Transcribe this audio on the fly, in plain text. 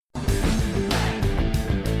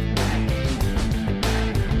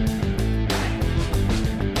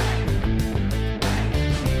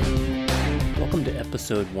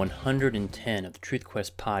episode 110 of the Truth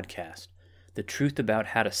Quest podcast, the truth about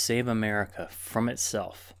how to save America from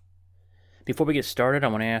itself. Before we get started, I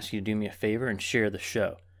want to ask you to do me a favor and share the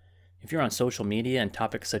show. If you're on social media and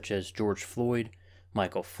topics such as George Floyd,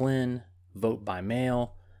 Michael Flynn, vote by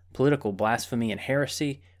mail, political blasphemy and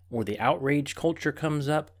heresy, or the outrage culture comes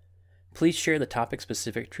up, please share the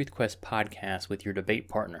topic-specific Truth Quest podcast with your debate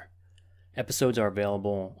partner. Episodes are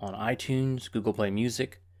available on iTunes, Google Play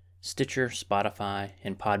Music, Stitcher, Spotify,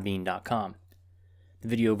 and Podbean.com. The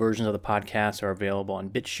video versions of the podcast are available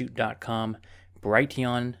on BitChute.com,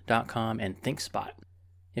 Brighteon.com, and ThinkSpot.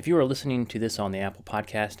 If you are listening to this on the Apple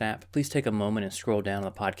Podcast app, please take a moment and scroll down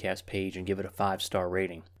the podcast page and give it a 5-star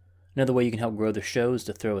rating. Another way you can help grow the show is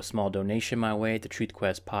to throw a small donation my way at the Truth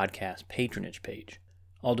Quest podcast patronage page.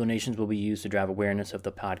 All donations will be used to drive awareness of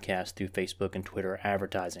the podcast through Facebook and Twitter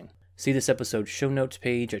advertising. See this episode's show notes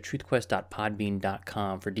page at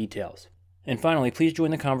truthquest.podbean.com for details. And finally, please join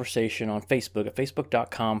the conversation on Facebook at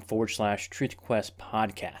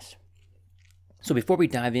facebook.com/truthquestpodcast. So before we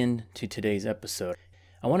dive into today's episode,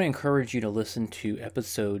 I want to encourage you to listen to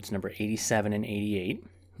episodes number 87 and 88,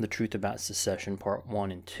 The Truth About Secession Part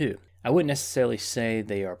 1 and 2. I wouldn't necessarily say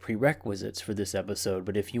they are prerequisites for this episode,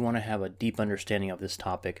 but if you want to have a deep understanding of this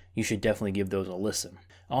topic, you should definitely give those a listen.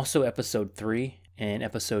 Also, episode 3 and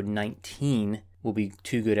episode 19 will be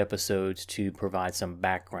two good episodes to provide some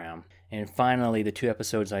background. And finally, the two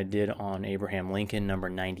episodes I did on Abraham Lincoln, number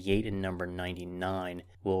 98 and number 99,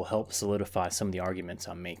 will help solidify some of the arguments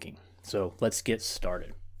I'm making. So let's get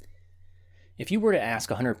started. If you were to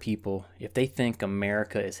ask 100 people if they think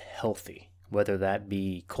America is healthy, whether that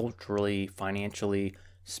be culturally, financially,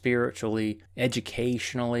 spiritually,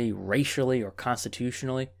 educationally, racially, or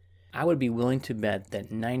constitutionally, I would be willing to bet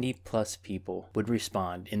that 90+ people would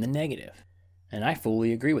respond in the negative. And I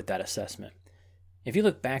fully agree with that assessment. If you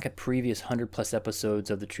look back at previous 100+ episodes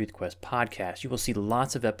of the Truth Quest podcast, you will see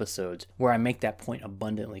lots of episodes where I make that point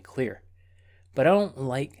abundantly clear. But I don't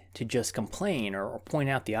like to just complain or point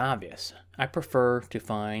out the obvious. I prefer to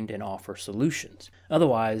find and offer solutions.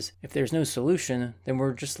 Otherwise, if there's no solution, then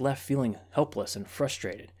we're just left feeling helpless and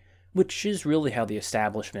frustrated, which is really how the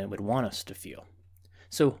establishment would want us to feel.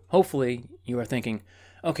 So hopefully you are thinking,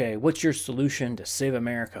 okay, what's your solution to save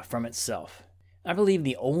America from itself? I believe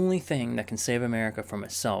the only thing that can save America from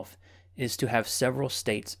itself is to have several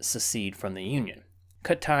states secede from the Union,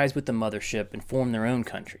 cut ties with the mothership, and form their own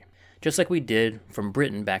country, just like we did from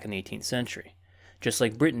Britain back in the 18th century, just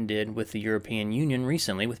like Britain did with the European Union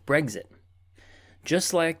recently with Brexit.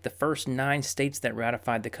 Just like the first 9 states that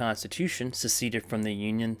ratified the Constitution seceded from the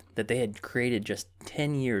Union that they had created just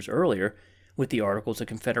 10 years earlier with the Articles of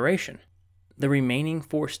Confederation. The remaining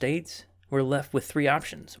 4 states were left with 3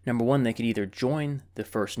 options. Number 1, they could either join the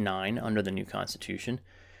first 9 under the new Constitution,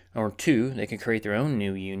 or 2, they could create their own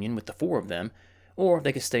new union with the 4 of them, or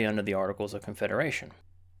they could stay under the Articles of Confederation.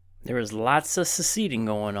 There is lots of seceding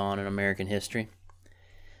going on in American history.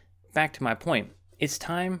 Back to my point, it's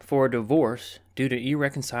time for a divorce due to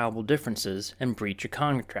irreconcilable differences and breach of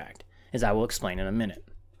contract, as I will explain in a minute.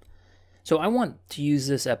 So I want to use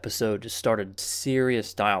this episode to start a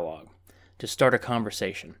serious dialogue, to start a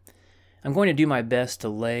conversation. I'm going to do my best to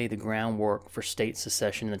lay the groundwork for state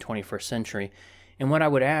secession in the 21st century, and what I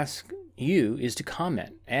would ask you is to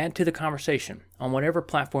comment, add to the conversation on whatever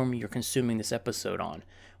platform you're consuming this episode on,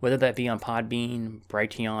 whether that be on Podbean,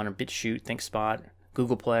 Brighteon, or BitChute, ThinkSpot,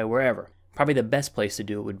 Google Play, wherever. Probably the best place to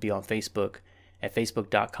do it would be on Facebook at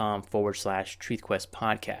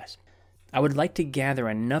facebook.com/TruthQuestPodcast. I would like to gather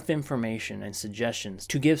enough information and suggestions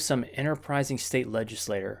to give some enterprising state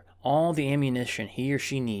legislator all the ammunition he or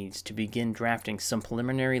she needs to begin drafting some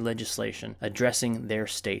preliminary legislation addressing their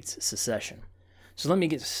state's secession. So let me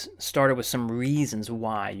get started with some reasons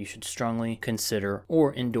why you should strongly consider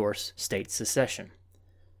or endorse state secession.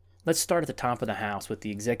 Let's start at the top of the house with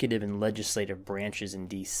the executive and legislative branches in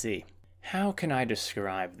D.C. How can I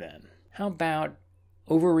describe them? How about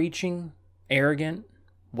overreaching, arrogant,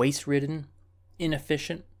 waste-ridden,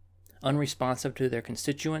 inefficient, unresponsive to their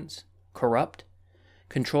constituents, corrupt,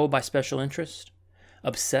 controlled by special interest,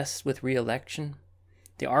 obsessed with re-election,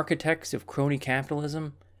 the architects of crony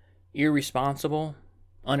capitalism, irresponsible,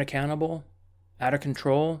 unaccountable, out of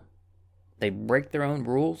control, they break their own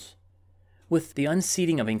rules. With the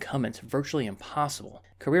unseating of incumbents virtually impossible,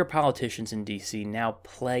 career politicians in D.C. now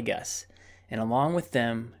plague us, and along with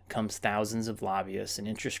them comes thousands of lobbyists and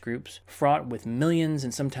interest groups fraught with millions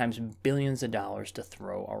and sometimes billions of dollars to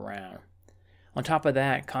throw around. On top of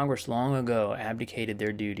that, Congress long ago abdicated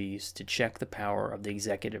their duties to check the power of the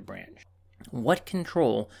executive branch. What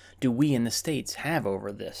control do we in the states have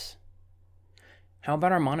over this? How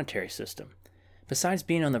about our monetary system? Besides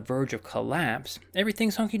being on the verge of collapse,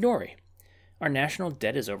 everything's hunky-dory. Our national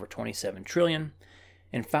debt is over $27 trillion,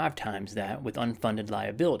 and 5 times that with unfunded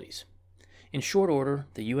liabilities. In short order,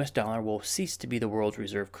 the US dollar will cease to be the world's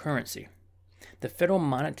reserve currency. The Federal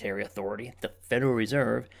Monetary Authority, the Federal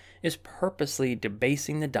Reserve, is purposely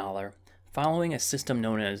debasing the dollar following a system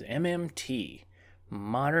known as MMT,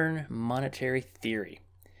 Modern Monetary Theory.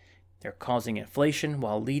 They're causing inflation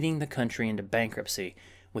while leading the country into bankruptcy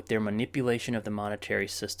with their manipulation of the monetary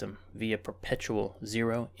system via perpetual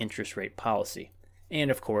zero interest rate policy, and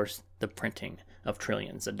of course, the printing of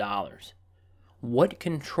trillions of dollars. What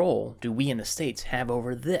control do we in the states have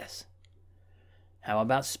over this? How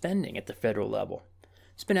about spending at the federal level?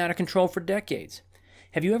 It's been out of control for decades.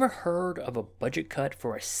 Have you ever heard of a budget cut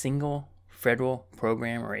for a single federal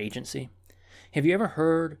program or agency? Have you ever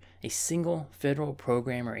heard a single federal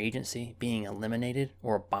program or agency being eliminated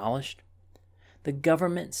or abolished? The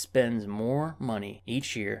government spends more money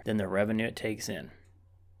each year than the revenue it takes in.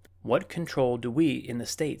 What control do we in the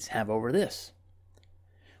states have over this?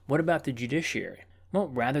 What about the judiciary? Well,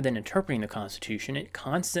 rather than interpreting the Constitution, it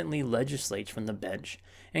constantly legislates from the bench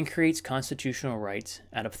and creates constitutional rights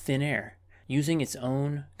out of thin air, using its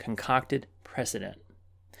own concocted precedent.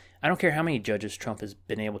 I don't care how many judges Trump has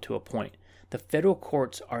been able to appoint. The federal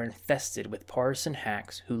courts are infested with partisan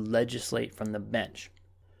hacks who legislate from the bench.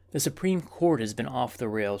 The Supreme Court has been off the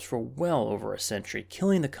rails for well over a century,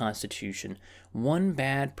 killing the Constitution one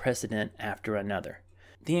bad precedent after another.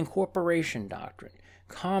 The Incorporation Doctrine,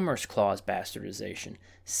 Commerce Clause bastardization,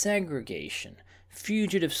 segregation,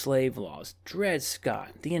 fugitive slave laws, Dred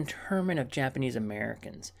Scott, the internment of Japanese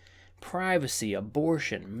Americans, privacy,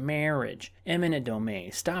 abortion, marriage, eminent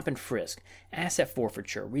domain, stop and frisk, asset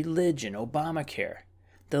forfeiture, religion, Obamacare.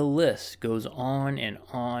 The list goes on and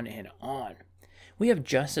on and on. We have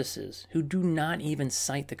justices who do not even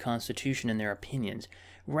cite the Constitution in their opinions.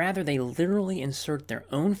 Rather, they literally insert their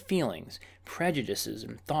own feelings, prejudices,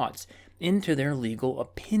 and thoughts into their legal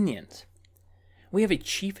opinions. We have a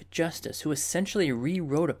Chief Justice who essentially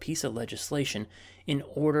rewrote a piece of legislation in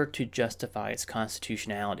order to justify its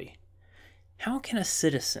constitutionality. How can a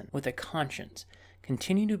citizen with a conscience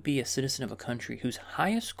continue to be a citizen of a country whose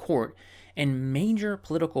highest court and major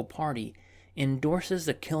political party endorses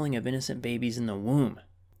the killing of innocent babies in the womb?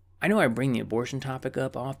 I know I bring the abortion topic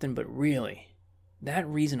up often, but really, that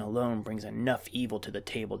reason alone brings enough evil to the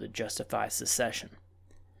table to justify secession.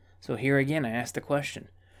 So here again, I ask the question,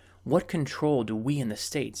 what control do we in the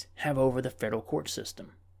states have over the federal court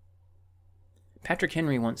system? Patrick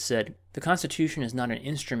Henry once said, "The Constitution is not an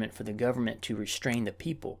instrument for the government to restrain the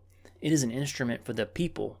people. It is an instrument for the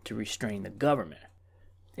people to restrain the government."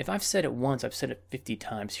 If I've said it once, I've said it 50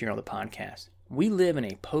 times here on the podcast. We live in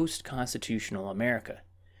a post-constitutional America.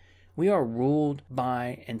 We are ruled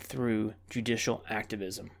by and through judicial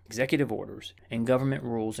activism, executive orders, and government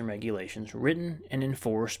rules and regulations written and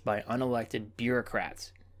enforced by unelected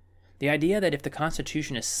bureaucrats. The idea that if the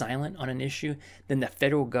Constitution is silent on an issue, then the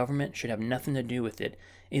federal government should have nothing to do with it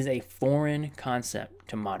is a foreign concept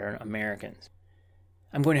to modern Americans.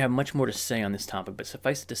 I'm going to have much more to say on this topic, but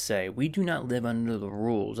suffice it to say, we do not live under the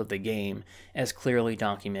rules of the game as clearly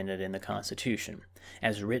documented in the Constitution,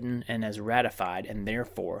 as written and as ratified, and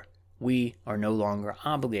therefore, we are no longer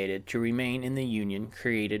obligated to remain in the union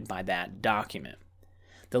created by that document.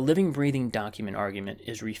 The living, breathing document argument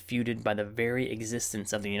is refuted by the very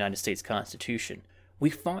existence of the United States Constitution. We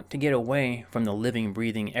fought to get away from the living,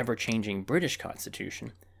 breathing, ever-changing British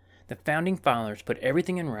Constitution. The Founding Fathers put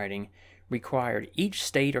everything in writing, required each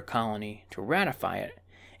state or colony to ratify it,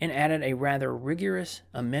 and added a rather rigorous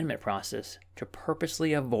amendment process to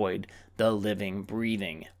purposely avoid the living,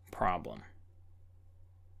 breathing problem.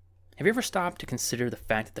 Have you ever stopped to consider the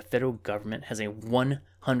fact that the federal government has a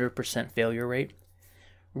 100% failure rate?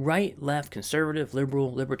 Right, left, conservative,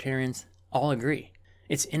 liberal, libertarians all agree.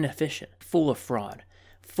 It's inefficient, full of fraud,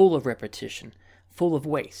 full of repetition, full of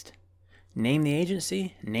waste. Name the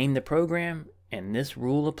agency, name the program, and this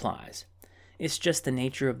rule applies. It's just the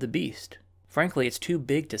nature of the beast. Frankly, it's too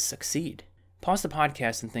big to succeed. Pause the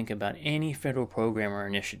podcast and think about any federal program or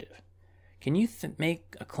initiative. Can you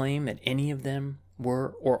make a claim that any of them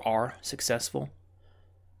were or are successful?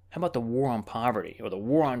 How about the war on poverty or the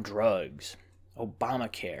war on drugs,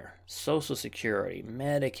 Obamacare, Social Security,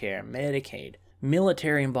 Medicare, Medicaid,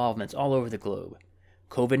 military involvements all over the globe,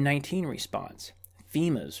 COVID-19 response,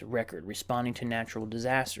 FEMA's record responding to natural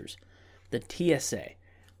disasters, the TSA,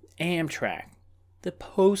 Amtrak, the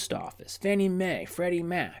Post Office, Fannie Mae, Freddie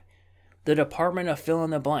Mac, the Department of fill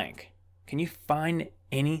in the blank. Can you find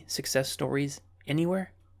any success stories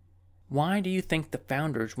anywhere? Why do you think the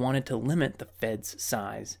founders wanted to limit the Fed's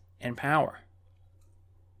size and power?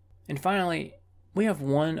 And finally, we have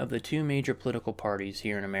one of the two major political parties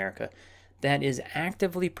here in America that is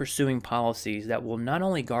actively pursuing policies that will not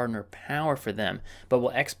only garner power for them, but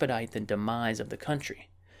will expedite the demise of the country.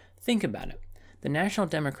 Think about it. The National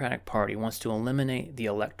Democratic Party wants to eliminate the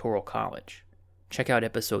Electoral College. Check out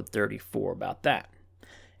episode 34 about that.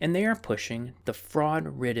 And they are pushing the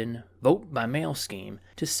fraud-ridden vote-by-mail scheme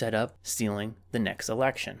to set up stealing the next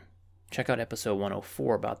election. Check out episode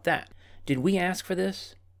 104 about that. Did we ask for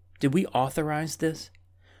this? Did we authorize this?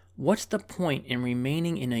 What's the point in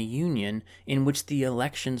remaining in a union in which the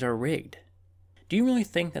elections are rigged? Do you really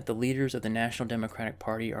think that the leaders of the National Democratic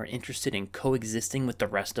Party are interested in coexisting with the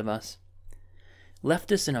rest of us?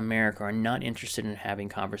 Leftists in America are not interested in having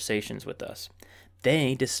conversations with us.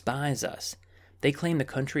 They despise us. They claim the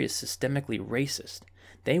country is systemically racist.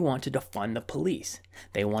 They want to defund the police.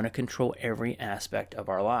 They want to control every aspect of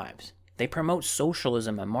our lives. They promote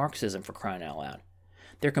socialism and Marxism, for crying out loud.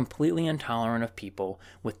 They're completely intolerant of people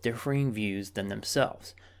with differing views than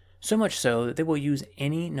themselves. So much so that they will use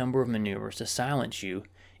any number of maneuvers to silence you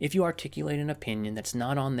if you articulate an opinion that's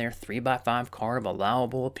not on their 3x5 card of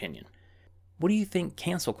allowable opinion. What do you think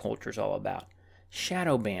cancel culture is all about?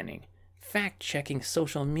 Shadow banning, fact-checking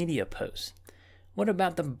social media posts. What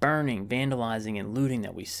about the burning, vandalizing, and looting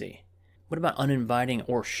that we see? What about uninviting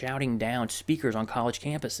or shouting down speakers on college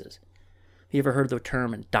campuses? Have you ever heard the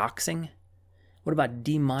term doxing? What about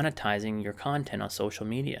demonetizing your content on social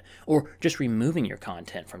media? Or just removing your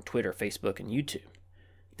content from Twitter, Facebook, and YouTube?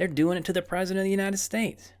 They're doing it to the President of the United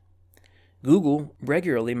States. Google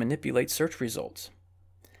regularly manipulates search results.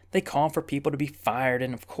 They call for people to be fired,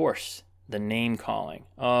 and of course, the name calling.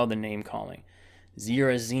 Oh, the name calling. You're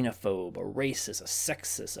a xenophobe, a racist, a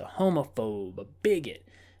sexist, a homophobe, a bigot,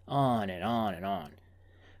 on and on and on.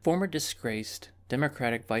 Former disgraced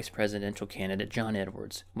Democratic vice presidential candidate John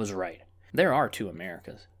Edwards was right. There are two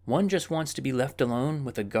Americas. One just wants to be left alone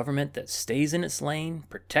with a government that stays in its lane,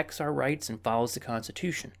 protects our rights, and follows the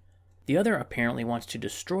Constitution. The other apparently wants to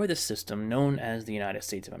destroy the system known as the United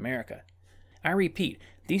States of America. I repeat,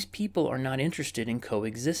 these people are not interested in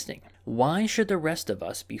coexisting. Why should the rest of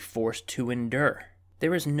us be forced to endure?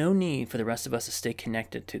 There is no need for the rest of us to stay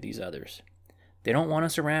connected to these others. They don't want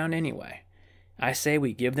us around anyway. I say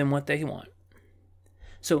we give them what they want.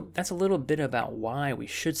 So that's a little bit about why we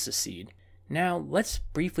should secede. Now let's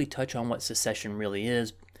briefly touch on what secession really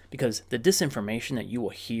is, because the disinformation that you will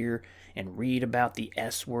hear and read about the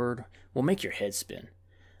S word will make your head spin.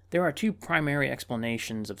 There are two primary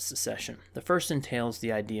explanations of secession. The first entails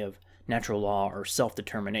the idea of natural law or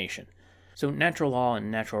self-determination. So natural law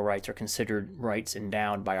and natural rights are considered rights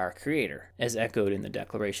endowed by our Creator, as echoed in the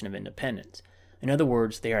Declaration of Independence. In other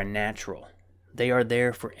words, they are natural. They are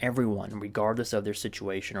there for everyone, regardless of their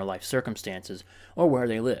situation or life circumstances, or where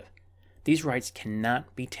they live. These rights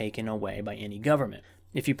cannot be taken away by any government.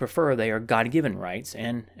 If you prefer, they are God-given rights,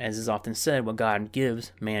 and, as is often said, what God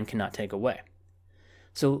gives, man cannot take away.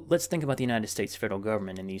 So let's think about the United States federal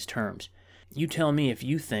government in these terms. You tell me if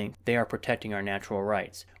you think they are protecting our natural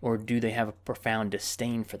rights, or do they have a profound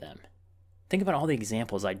disdain for them? Think about all the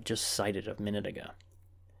examples I just cited a minute ago.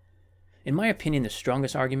 In my opinion, the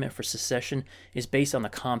strongest argument for secession is based on the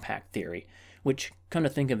compact theory, which, come to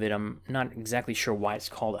think of it, I'm not exactly sure why it's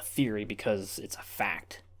called a theory because it's a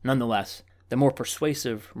fact. Nonetheless, the more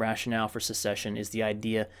persuasive rationale for secession is the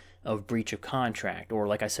idea of breach of contract, or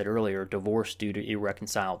like I said earlier, divorce due to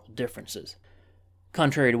irreconcilable differences.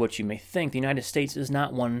 Contrary to what you may think, the United States is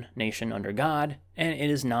not one nation under God, and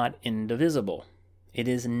it is not indivisible. It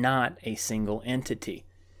is not a single entity.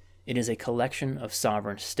 It is a collection of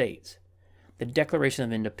sovereign states. The Declaration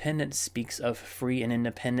of Independence speaks of free and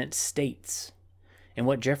independent states. And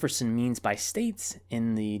what Jefferson means by states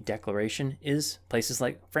in the Declaration is places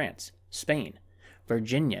like France, Spain,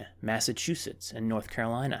 Virginia, Massachusetts, and North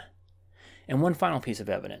Carolina. And one final piece of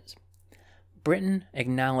evidence. Britain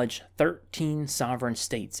acknowledged 13 sovereign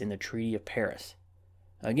states in the Treaty of Paris.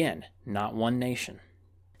 Again, not one nation.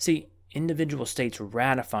 See, individual states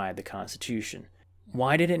ratified the Constitution.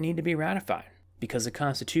 Why did it need to be ratified? Because the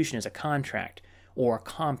Constitution is a contract or a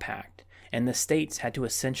compact, and the states had to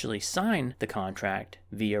essentially sign the contract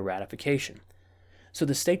via ratification. So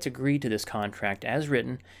the states agreed to this contract as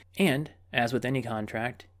written, and, as with any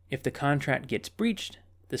contract, if the contract gets breached,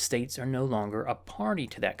 the states are no longer a party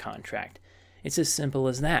to that contract. It's as simple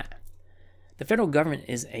as that. The federal government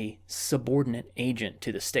is a subordinate agent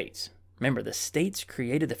to the states. Remember, the states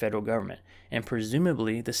created the federal government, and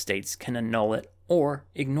presumably the states can annul it or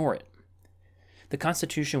ignore it. The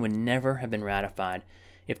Constitution would never have been ratified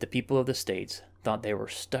if the people of the states thought they were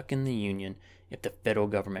stuck in the Union if the federal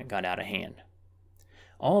government got out of hand.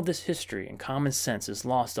 All of this history and common sense is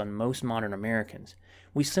lost on most modern Americans.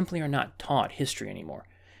 We simply are not taught history anymore.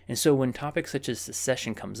 And so when topics such as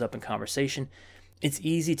secession comes up in conversation, it's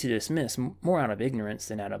easy to dismiss more out of ignorance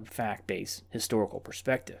than out of fact-based historical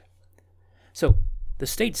perspective. So the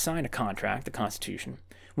states signed a contract, the Constitution,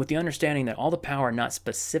 with the understanding that all the power not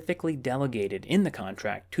specifically delegated in the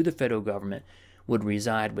contract to the federal government would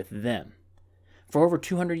reside with them. For over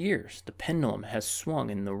 200 years, the pendulum has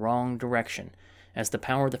swung in the wrong direction as the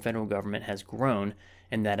power of the federal government has grown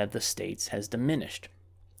and that of the states has diminished.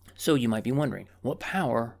 So you might be wondering, what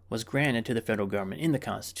power was granted to the federal government in the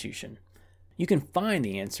Constitution? You can find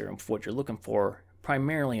the answer of what you're looking for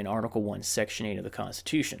primarily in Article 1, Section 8 of the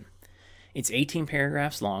Constitution. It's 18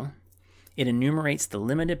 paragraphs long. It enumerates the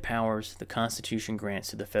limited powers the Constitution grants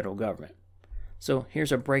to the federal government. So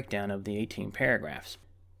here's a breakdown of the 18 paragraphs.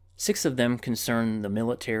 6 of them concern the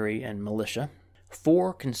military and militia.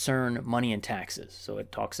 4 concern money and taxes. So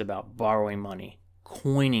it talks about borrowing money,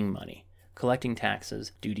 coining money, collecting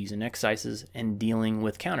taxes, duties and excises, and dealing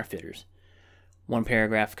with counterfeiters. 1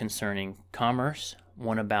 paragraph concerning commerce,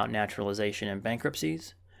 1 about naturalization and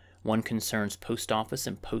bankruptcies, 1 concerns post office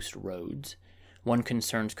and post roads, 1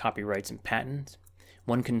 concerns copyrights and patents,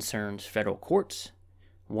 1 concerns federal courts,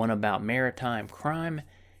 1 about maritime crime,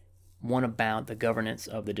 1 about the governance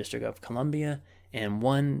of the District of Columbia, and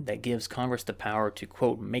 1 that gives Congress the power to,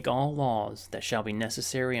 quote, make all laws that shall be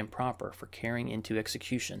necessary and proper for carrying into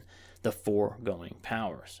execution the foregoing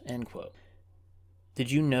powers, end quote.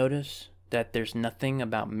 Did you notice that there's nothing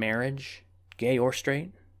about marriage, gay or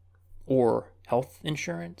straight, or health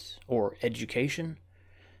insurance, or education,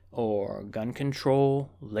 or gun control,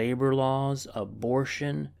 labor laws,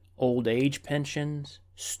 abortion, old age pensions,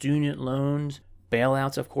 student loans,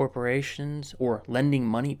 bailouts of corporations, or lending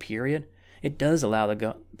money, period? It does allow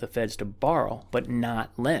the feds to borrow, but not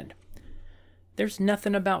lend. There's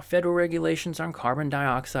nothing about federal regulations on carbon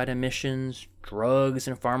dioxide emissions, drugs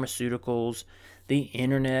and pharmaceuticals, the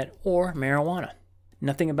internet, or marijuana.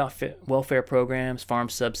 Nothing about welfare programs, farm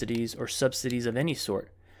subsidies, or subsidies of any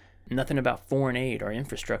sort. Nothing about foreign aid or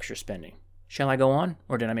infrastructure spending. Shall I go on,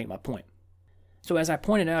 or did I make my point? So as I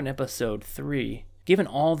pointed out in episode 3, given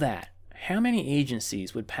all that, how many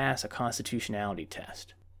agencies would pass a constitutionality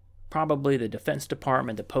test? Probably the Defense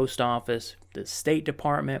Department, the Post Office, the State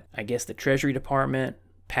Department, I guess the Treasury Department,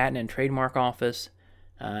 Patent and Trademark Office.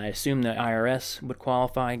 I assume the IRS would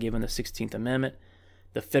qualify given the 16th Amendment,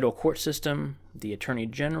 the federal court system, the Attorney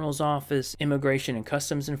General's Office, Immigration and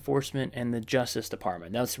Customs Enforcement, and the Justice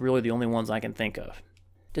Department. That's really the only ones I can think of.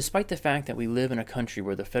 Despite the fact that we live in a country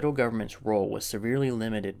where the federal government's role was severely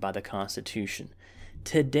limited by the Constitution,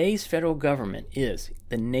 today's federal government is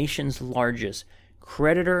the nation's largest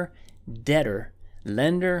creditor, debtor,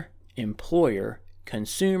 lender, employer,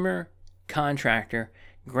 consumer, contractor,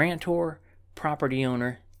 grantor, property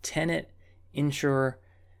owner, tenant, insurer,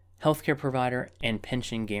 healthcare provider, and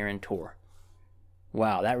pension guarantor.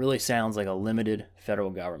 Wow, that really sounds like a limited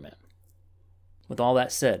federal government. With all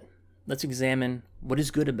that said, let's examine what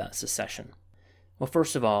is good about secession. Well,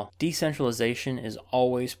 first of all, decentralization is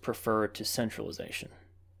always preferred to centralization.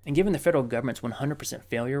 And given the federal government's 100%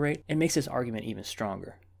 failure rate, it makes this argument even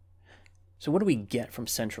stronger. So what do we get from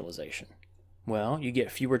centralization? Well, you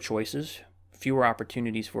get fewer choices, fewer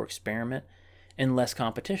opportunities for experiment, and less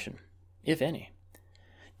competition, if any.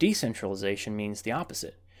 Decentralization means the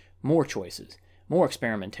opposite. More choices, more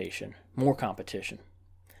experimentation, more competition.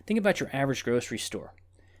 Think about your average grocery store.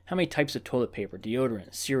 How many types of toilet paper,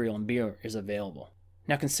 deodorant, cereal, and beer is available?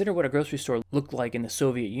 Now consider what a grocery store looked like in the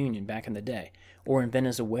Soviet Union back in the day, or in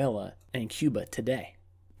Venezuela and Cuba today.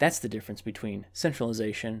 That's the difference between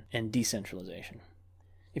centralization and decentralization.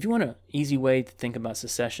 If you want an easy way to think about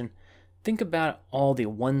secession, think about all the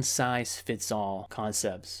one-size-fits-all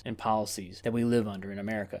concepts and policies that we live under in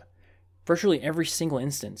America. Virtually every single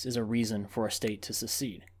instance is a reason for a state to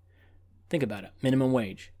secede. Think about it. Minimum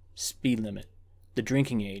wage, speed limit, the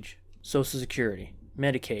drinking age, Social Security,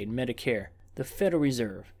 Medicaid, Medicare, the Federal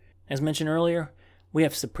Reserve. As mentioned earlier, we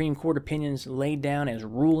have Supreme Court opinions laid down as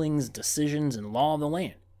rulings, decisions, and law of the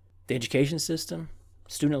land. The education system,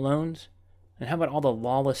 student loans, and how about all the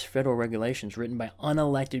lawless federal regulations written by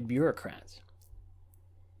unelected bureaucrats?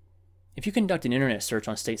 If you conduct an internet search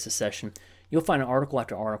on state secession, you'll find article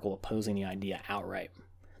after article opposing the idea outright.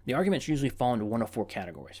 The arguments usually fall into one of 4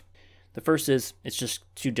 categories. The first is, it's just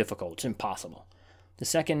too difficult, it's impossible. The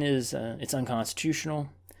second is, it's unconstitutional.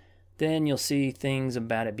 Then you'll see things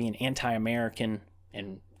about it being anti-American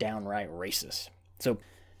and downright racist. So,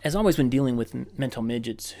 as always when dealing with mental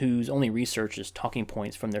midgets whose only research is talking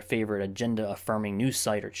points from their favorite agenda-affirming news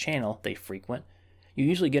site or channel they frequent, you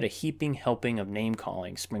usually get a heaping helping of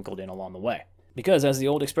name-calling sprinkled in along the way. Because, as the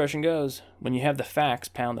old expression goes, when you have the facts,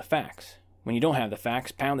 pound the facts. When you don't have the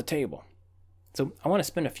facts, pound the table. So I want to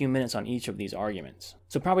spend a few minutes on each of these arguments.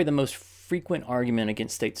 So probably the most frequent argument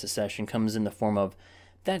against state secession comes in the form of,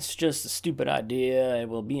 that's just a stupid idea, it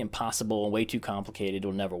will be impossible and way too complicated,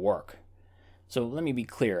 it'll never work. So let me be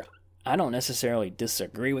clear, I don't necessarily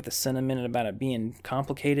disagree with the sentiment about it being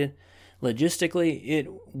complicated. Logistically, it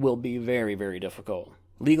will be very, very difficult.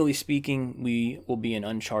 Legally speaking, we will be in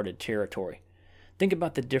uncharted territory. Think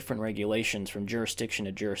about the different regulations from jurisdiction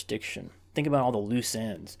to jurisdiction. Think about all the loose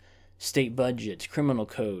ends. State budgets, criminal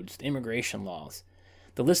codes, immigration laws.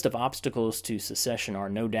 The list of obstacles to secession are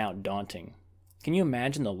no doubt daunting. Can you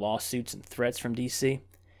imagine the lawsuits and threats from D.C.?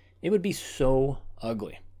 It would be so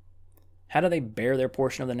ugly. How do they bear their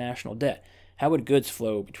portion of the national debt? How would goods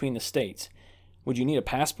flow between the states? Would you need a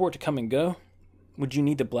passport to come and go? Would you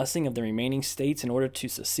need the blessing of the remaining states in order to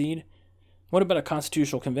secede? What about a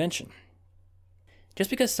constitutional convention? Just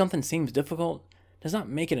because something seems difficult does not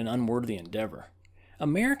make it an unworthy endeavor.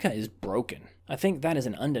 America is broken. I think that is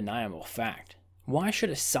an undeniable fact. Why should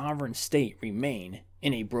a sovereign state remain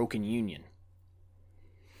in a broken union?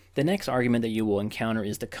 The next argument that you will encounter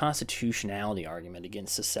is the constitutionality argument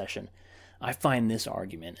against secession. I find this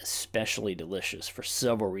argument especially delicious for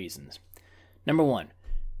several reasons. Number one,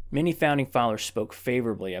 many founding fathers spoke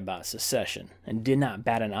favorably about secession and did not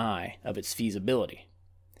bat an eye of its feasibility.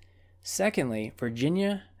 Secondly,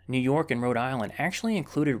 Virginia, New York, and Rhode Island actually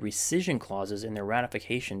included rescission clauses in their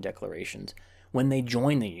ratification declarations when they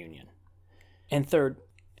joined the Union. And third,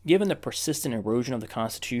 given the persistent erosion of the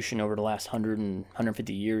Constitution over the last 100 and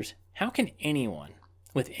 150 years, how can anyone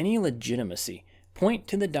with any legitimacy point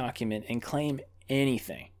to the document and claim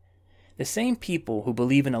anything? The same people who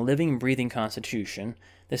believe in a living, breathing Constitution,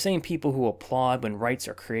 the same people who applaud when rights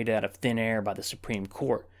are created out of thin air by the Supreme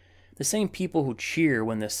Court, the same people who cheer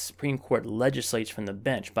when the Supreme Court legislates from the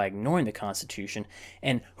bench by ignoring the Constitution,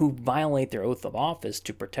 and who violate their oath of office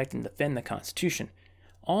to protect and defend the Constitution,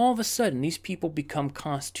 all of a sudden these people become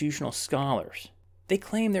constitutional scholars. They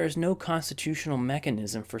claim there is no constitutional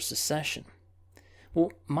mechanism for secession.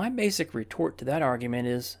 Well, my basic retort to that argument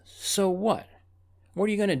is, so what? What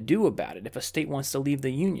are you going to do about it if a state wants to leave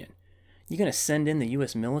the Union? You going to send in the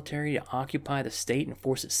U.S. military to occupy the state and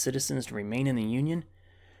force its citizens to remain in the Union?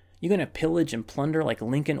 You going to pillage and plunder like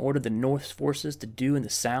Lincoln ordered the North's forces to do in the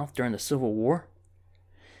South during the Civil War?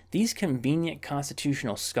 These convenient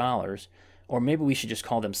constitutional scholars, or maybe we should just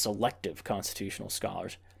call them selective constitutional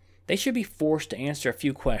scholars, they should be forced to answer a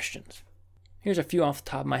few questions. Here's a few off the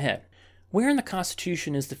top of my head. Where in the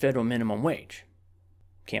Constitution is the federal minimum wage?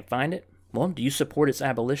 Can't find it? Well, do you support its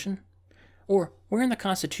abolition? Or where in the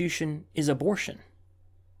Constitution is abortion?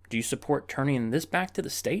 Do you support turning this back to the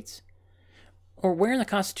states? Or where in the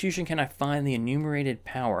Constitution can I find the enumerated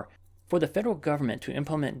power for the federal government to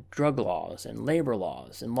implement drug laws and labor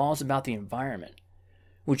laws and laws about the environment?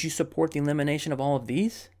 Would you support the elimination of all of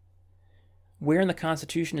these? Where in the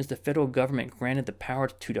Constitution is the federal government granted the power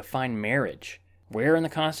to define marriage? Where in the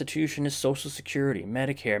Constitution is Social Security,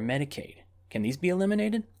 Medicare, Medicaid? Can these be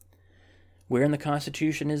eliminated? Where in the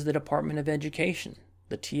Constitution is the Department of Education,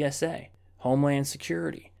 the TSA, Homeland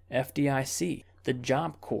Security, FDIC, the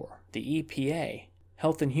Job Corps, the EPA,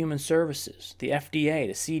 Health and Human Services, the FDA,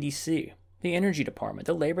 the CDC, the Energy Department,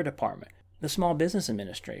 the Labor Department, the Small Business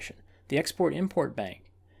Administration, the Export-Import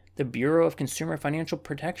Bank, the Bureau of Consumer Financial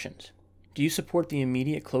Protections? Do you support the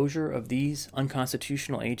immediate closure of these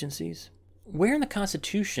unconstitutional agencies? Where in the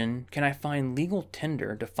Constitution can I find legal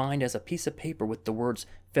tender defined as a piece of paper with the words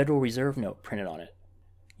Federal Reserve Note printed on it?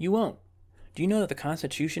 You won't. Do you know that the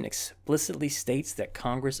Constitution explicitly states that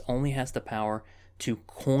Congress only has the power to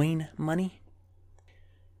coin money?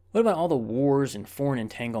 What about all the wars and foreign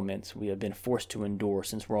entanglements we have been forced to endure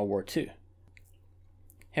since World War II?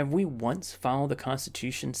 Have we once followed the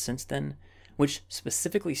Constitution since then, which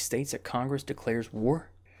specifically states that Congress declares war?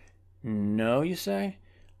 No, you say?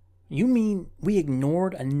 You mean we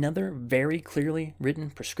ignored another very clearly written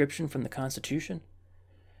prescription from the Constitution?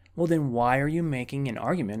 Well, then why are you making an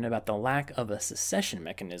argument about the lack of a secession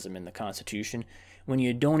mechanism in the Constitution when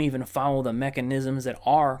you don't even follow the mechanisms that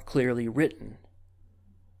are clearly written?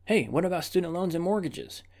 Hey, what about student loans and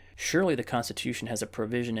mortgages? Surely the Constitution has a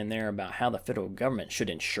provision in there about how the federal government should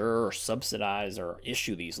insure or subsidize or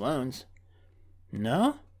issue these loans.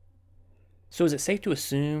 No? So is it safe to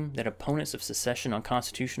assume that opponents of secession on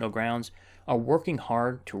constitutional grounds are working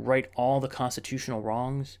hard to right all the constitutional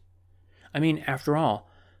wrongs? I mean, after all,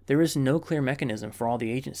 there is no clear mechanism for all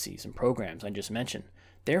the agencies and programs I just mentioned.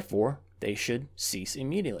 Therefore, they should cease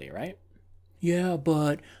immediately, right? Yeah,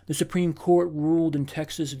 but the Supreme Court ruled in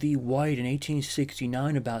Texas v. White in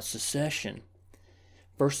 1869 about secession.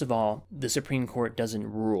 First of all, the Supreme Court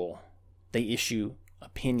doesn't rule. They issue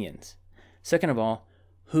opinions. Second of all,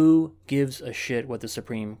 who gives a shit what the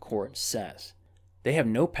Supreme Court says? They have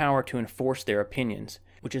no power to enforce their opinions,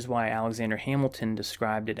 which is why Alexander Hamilton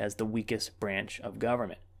described it as the weakest branch of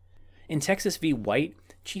government. In Texas v. White,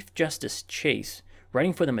 Chief Justice Chase,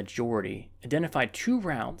 writing for the majority, identified two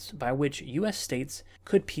routes by which U.S. states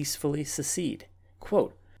could peacefully secede.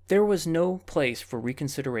 Quote, "There was no place for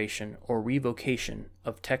reconsideration or revocation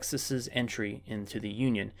of Texas's entry into the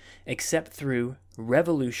Union except through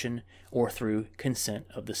revolution or through consent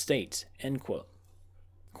of the states." End quote.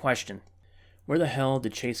 Question: where the hell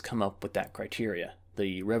did Chase come up with that criteria,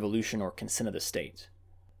 the revolution or consent of the states?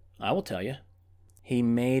 I will tell you. He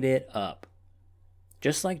made it up.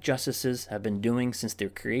 Just like justices have been doing since the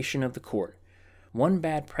creation of the court, one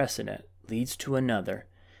bad precedent leads to another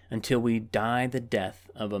until we die the death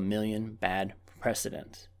of a million bad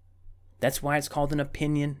precedents. That's why it's called an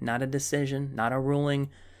opinion, not a decision, not a ruling,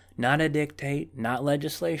 not a dictate, not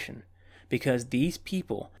legislation. Because these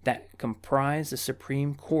people that comprise the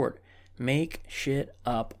Supreme Court make shit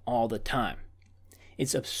up all the time.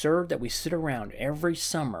 It's absurd that we sit around every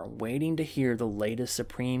summer waiting to hear the latest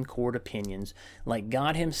Supreme Court opinions like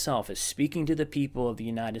God himself is speaking to the people of the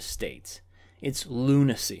United States. It's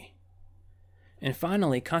lunacy. And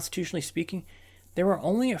finally, constitutionally speaking, there are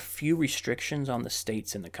only a few restrictions on the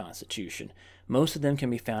states in the Constitution. Most of them can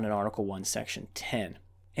be found in Article 1, Section 10.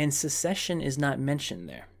 And secession is not mentioned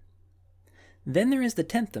there. Then there is the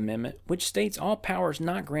 10th Amendment, which states all powers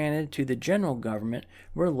not granted to the general government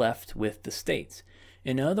were left with the states.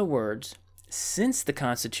 In other words, since the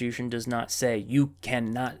Constitution does not say you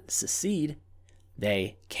cannot secede,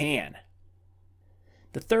 they can.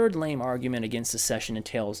 The third lame argument against secession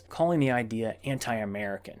entails calling the idea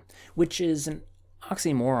anti-American, which is an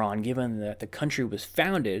oxymoron given that the country was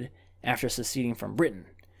founded after seceding from Britain.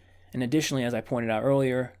 And additionally, as I pointed out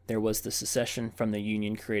earlier, there was the secession from the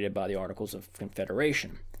Union created by the Articles of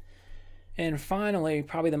Confederation. And finally,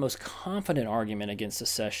 probably the most confident argument against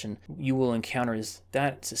secession you will encounter is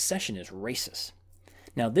that secession is racist.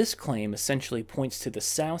 Now, this claim essentially points to the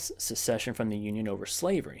South's secession from the Union over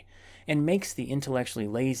slavery and makes the intellectually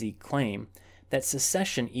lazy claim that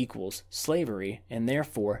secession equals slavery and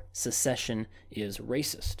therefore secession is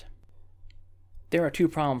racist. There are two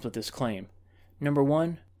problems with this claim. Number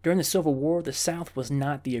one, during the Civil War, the South was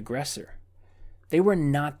not the aggressor. They were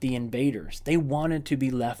not the invaders. They wanted to be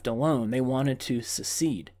left alone. They wanted to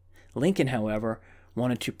secede. Lincoln, however,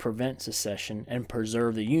 wanted to prevent secession and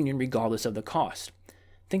preserve the Union regardless of the cost.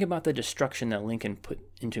 Think about the destruction that Lincoln put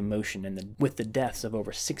into motion with the deaths of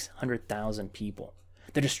over 600,000 people.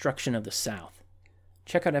 The destruction of the South.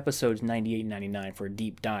 Check out episodes 98 and 99 for a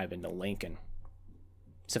deep dive into Lincoln.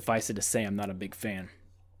 Suffice it to say, I'm not a big fan.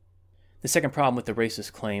 The second problem with the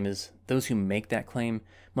racist claim is those who make that claim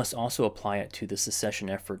must also apply it to the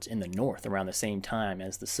secession efforts in the North around the same time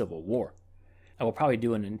as the Civil War. I will probably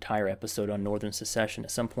do an entire episode on Northern secession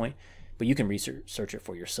at some point, but you can research it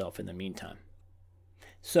for yourself in the meantime.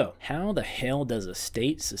 So, how the hell does a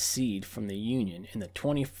state secede from the Union in the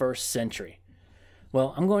 21st century?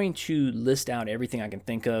 Well, I'm going to list out everything I can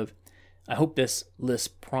think of. I hope this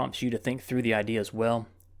list prompts you to think through the idea as well.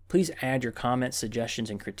 Please add your comments, suggestions,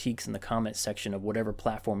 and critiques in the comments section of whatever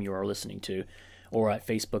platform you are listening to, or at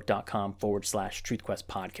facebook.com/TruthQuest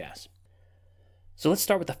podcast. So let's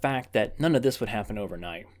start with the fact that none of this would happen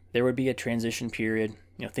overnight. There would be a transition period.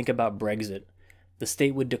 Think about Brexit. The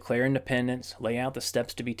state would declare independence, lay out the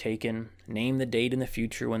steps to be taken, name the date in the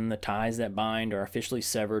future when the ties that bind are officially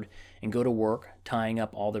severed, and go to work tying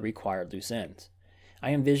up all the required loose ends.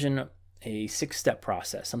 I envision a 6-step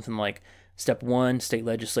process, something like Step 1, state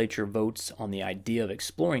legislature votes on the idea of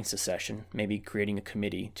exploring secession, maybe creating a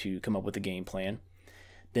committee to come up with a game plan.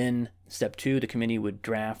 Then, Step 2, the committee would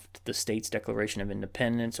draft the state's Declaration of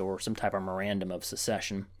Independence or some type of memorandum of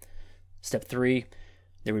secession. Step 3,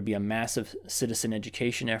 there would be a massive citizen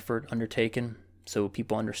education effort undertaken so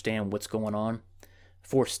people understand what's going on.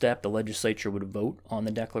 Fourth step, the legislature would vote on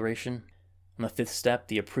the declaration. On the fifth step,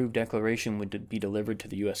 the approved declaration would be delivered to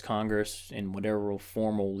the U.S. Congress in whatever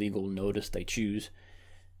formal legal notice they choose.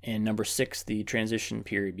 And number 6, the transition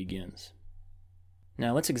period begins.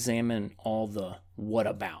 Now let's examine all the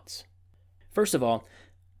whatabouts. First of all,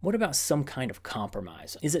 what about some kind of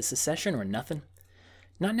compromise? Is it secession or nothing?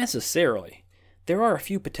 Not necessarily. There are a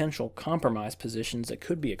few potential compromise positions that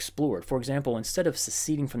could be explored. For example, instead of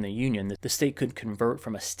seceding from the Union, the state could convert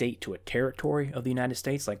from a state to a territory of the United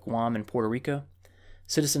States, like Guam and Puerto Rico.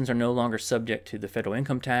 Citizens are no longer subject to the federal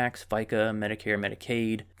income tax, FICA, Medicare,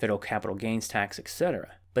 Medicaid, federal capital gains tax,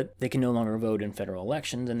 etc. But they can no longer vote in federal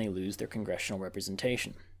elections and they lose their congressional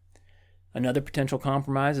representation. Another potential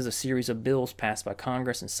compromise is a series of bills passed by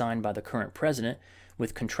Congress and signed by the current president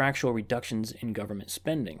with contractual reductions in government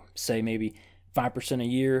spending, say maybe 5% a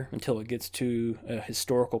year until it gets to a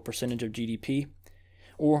historical percentage of GDP,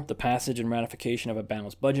 or the passage and ratification of a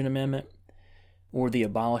balanced budget amendment, or the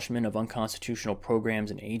abolishment of unconstitutional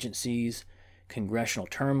programs and agencies, congressional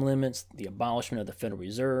term limits, the abolishment of the Federal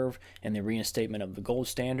Reserve, and the reinstatement of the gold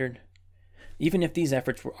standard. Even if these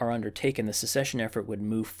efforts are undertaken, the secession effort would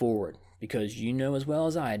move forward, because you know as well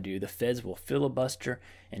as I do, the feds will filibuster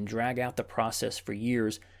and drag out the process for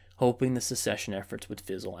years, hoping the secession efforts would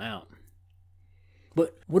fizzle out.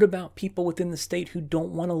 But what about people within the state who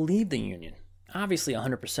don't want to leave the Union? Obviously,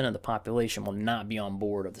 100% of the population will not be on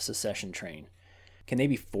board of the secession train. Can they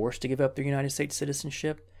be forced to give up their United States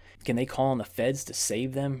citizenship? Can they call on the feds to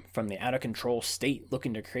save them from the out-of-control state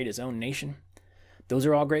looking to create its own nation? Those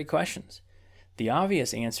are all great questions. The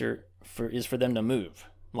obvious answer is for them to move.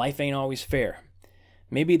 Life ain't always fair.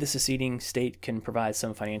 Maybe the seceding state can provide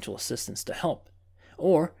some financial assistance to help.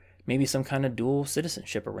 Or maybe some kind of dual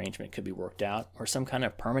citizenship arrangement could be worked out, or some kind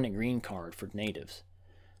of permanent green card for natives.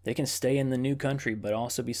 They can stay in the new country but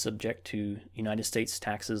also be subject to United States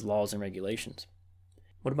taxes, laws, and regulations.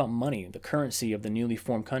 What about money, the currency of the newly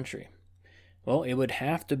formed country? Well, it would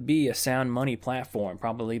have to be a sound money platform,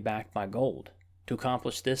 probably backed by gold. To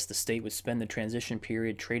accomplish this, the state would spend the transition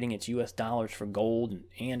period trading its U.S. dollars for gold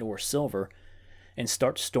and or silver and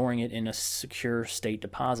start storing it in a secure state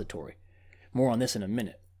depository. More on this in a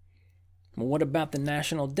minute. Well, what about the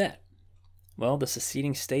national debt? Well, the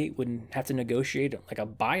seceding state would have to negotiate like a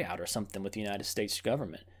buyout or something with the United States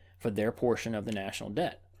government for their portion of the national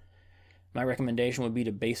debt. My recommendation would be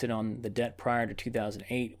to base it on the debt prior to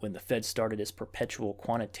 2008 when the Fed started its perpetual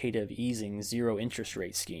quantitative easing zero interest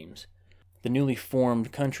rate schemes. The newly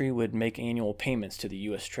formed country would make annual payments to the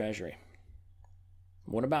U.S. Treasury.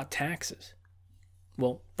 What about taxes?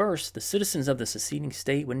 Well, first, the citizens of the seceding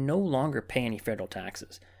state would no longer pay any federal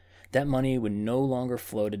taxes. That money would no longer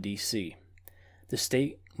flow to D.C. The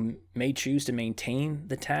state may choose to maintain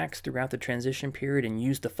the tax throughout the transition period and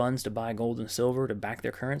use the funds to buy gold and silver to back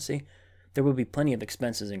their currency. There will be plenty of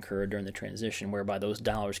expenses incurred during the transition whereby those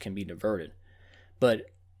dollars can be diverted. But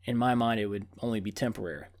in my mind, it would only be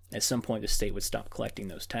temporary. At some point, the state would stop collecting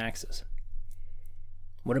those taxes.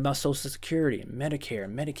 What about Social Security, Medicare,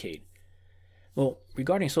 and Medicaid? Well,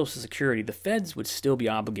 regarding Social Security, the feds would still be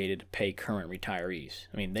obligated to pay current retirees.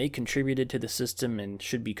 They contributed to the system and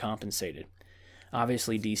should be compensated.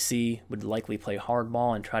 Obviously, D.C. would likely play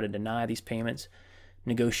hardball and try to deny these payments.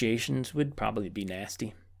 Negotiations would probably be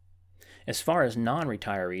nasty. As far as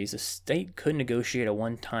non-retirees, the state could negotiate a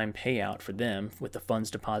one-time payout for them with the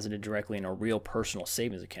funds deposited directly in a real personal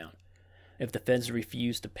savings account. If the feds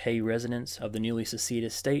refuse to pay residents of the newly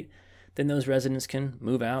seceded state, then those residents can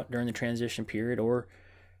move out during the transition period, or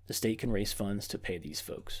the state can raise funds to pay these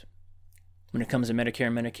folks. When it comes to Medicare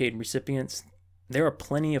and Medicaid recipients, there are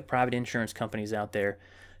plenty of private insurance companies out there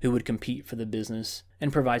who would compete for the business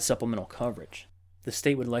and provide supplemental coverage. The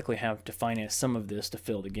state would likely have to finance some of this to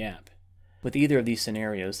fill the gap. With either of these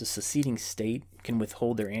scenarios, the seceding state can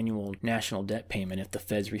withhold their annual national debt payment if the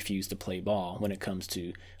feds refuse to play ball when it comes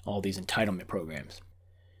to all these entitlement programs.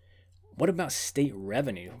 What about state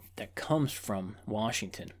revenue that comes from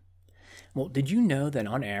Washington? Well, did you know that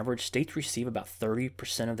on average, states receive about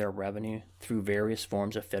 30% of their revenue through various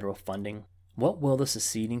forms of federal funding? What will the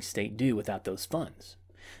seceding state do without those funds?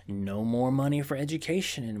 No more money for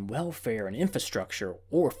education and welfare and infrastructure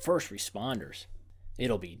or first responders.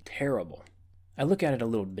 It'll be terrible. I look at it a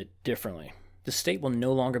little bit differently. The state will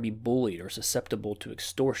no longer be bullied or susceptible to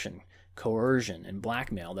extortion, coercion, and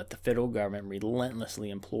blackmail that the federal government relentlessly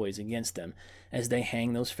employs against them as they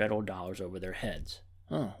hang those federal dollars over their heads.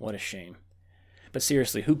 Oh, what a shame. But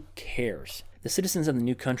seriously, who cares? The citizens of the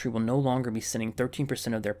new country will no longer be sending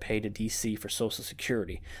 13% of their pay to D.C. for Social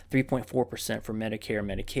Security, 3.4% for Medicare and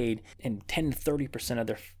Medicaid, and 10 to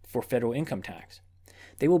 30% for federal income tax.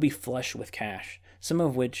 They will be flush with cash, some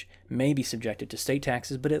of which may be subjected to state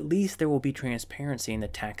taxes, but at least there will be transparency in the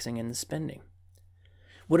taxing and the spending.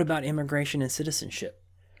 What about immigration and citizenship?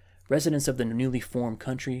 Residents of the newly formed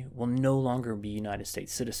country will no longer be United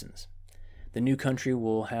States citizens. The new country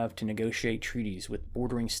will have to negotiate treaties with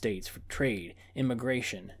bordering states for trade,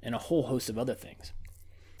 immigration, and a whole host of other things.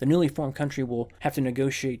 The newly formed country will have to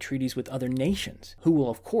negotiate treaties with other nations, who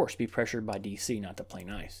will of course be pressured by D.C. not to play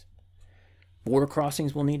nice. Border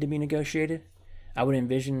crossings will need to be negotiated. I would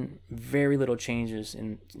envision very little changes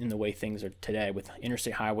in the way things are today with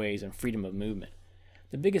interstate highways and freedom of movement.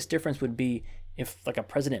 The biggest difference would be if, like, a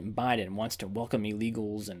President Biden wants to welcome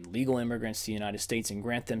illegals and legal immigrants to the United States and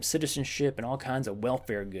grant them citizenship and all kinds of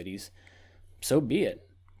welfare goodies. So be it.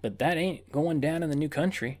 But that ain't going down in the new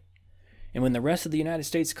country. And when the rest of the United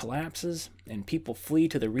States collapses and people flee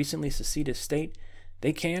to the recently seceded state,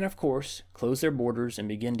 they can, of course, close their borders and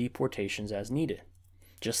begin deportations as needed,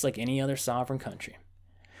 just like any other sovereign country.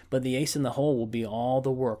 But the ace in the hole will be all the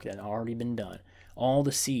work that had already been done, all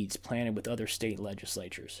the seeds planted with other state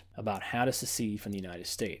legislatures about how to secede from the United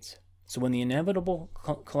States. So when the inevitable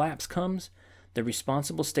collapse comes, the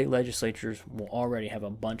responsible state legislatures will already have a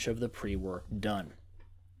bunch of the pre-work done.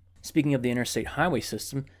 Speaking of the interstate highway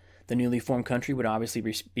system, the newly formed country would obviously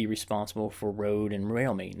be responsible for road and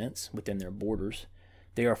rail maintenance within their borders.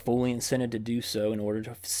 They are fully incented to do so in order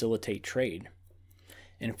to facilitate trade.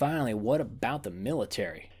 And finally, what about the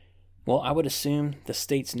military? Well, I would assume the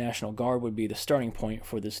state's National Guard would be the starting point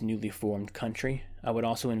for this newly formed country. I would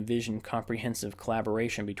also envision comprehensive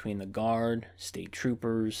collaboration between the Guard, state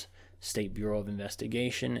troopers, State Bureau of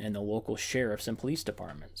Investigation, and the local sheriffs and police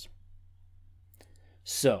departments.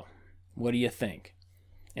 So, what do you think?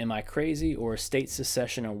 Am I crazy, or is state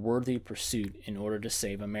secession a worthy pursuit in order to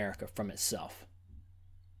save America from itself?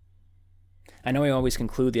 I know I always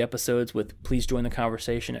conclude the episodes with please join the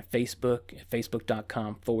conversation at Facebook, at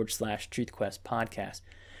facebook.com/TruthQuest podcast.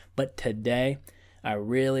 But today, I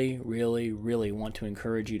really want to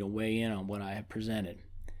encourage you to weigh in on what I have presented.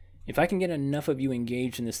 If I can get enough of you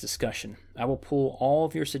engaged in this discussion, I will pull all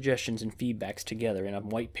of your suggestions and feedbacks together in a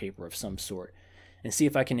white paper of some sort and see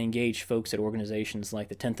if I can engage folks at organizations like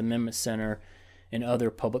the 10th Amendment Center and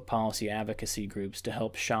other public policy advocacy groups to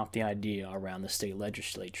help shop the idea around the state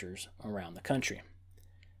legislatures around the country.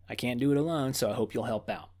 I can't do it alone, so I hope you'll help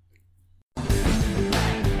out.